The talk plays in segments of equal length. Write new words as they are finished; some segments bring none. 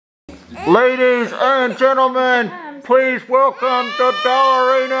Ladies and gentlemen, please welcome the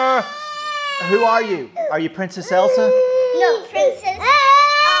ballerina. Who are you? Are you Princess Elsa? No, Princess Ariel.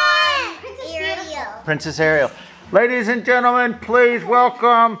 Princess Ariel. Ladies and gentlemen, please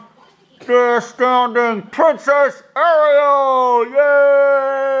welcome the astounding Princess Ariel.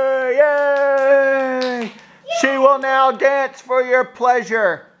 Yay! Yay! She will now dance for your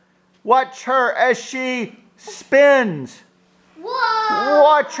pleasure. Watch her as she spins. Whoa!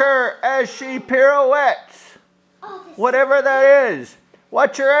 Watch her as she pirouettes. Whatever that is.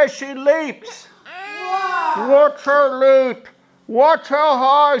 Watch her as she leaps. Whoa! Watch her leap. Watch how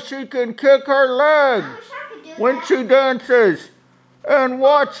high she can kick her leg when she dances. And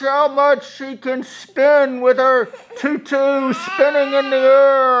watch how much she can spin with her tutu spinning in the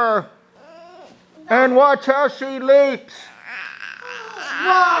air. And watch how she leaps.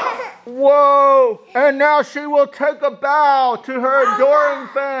 Whoa! Whoa! And now she will take a bow to her adoring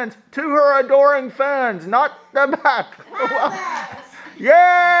fans. To her adoring fans, not the back. Yay!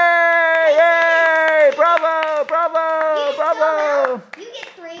 Yay! Bravo! Bravo! Bravo! You get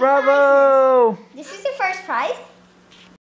 3 Bravo! prizes. This is your first prize?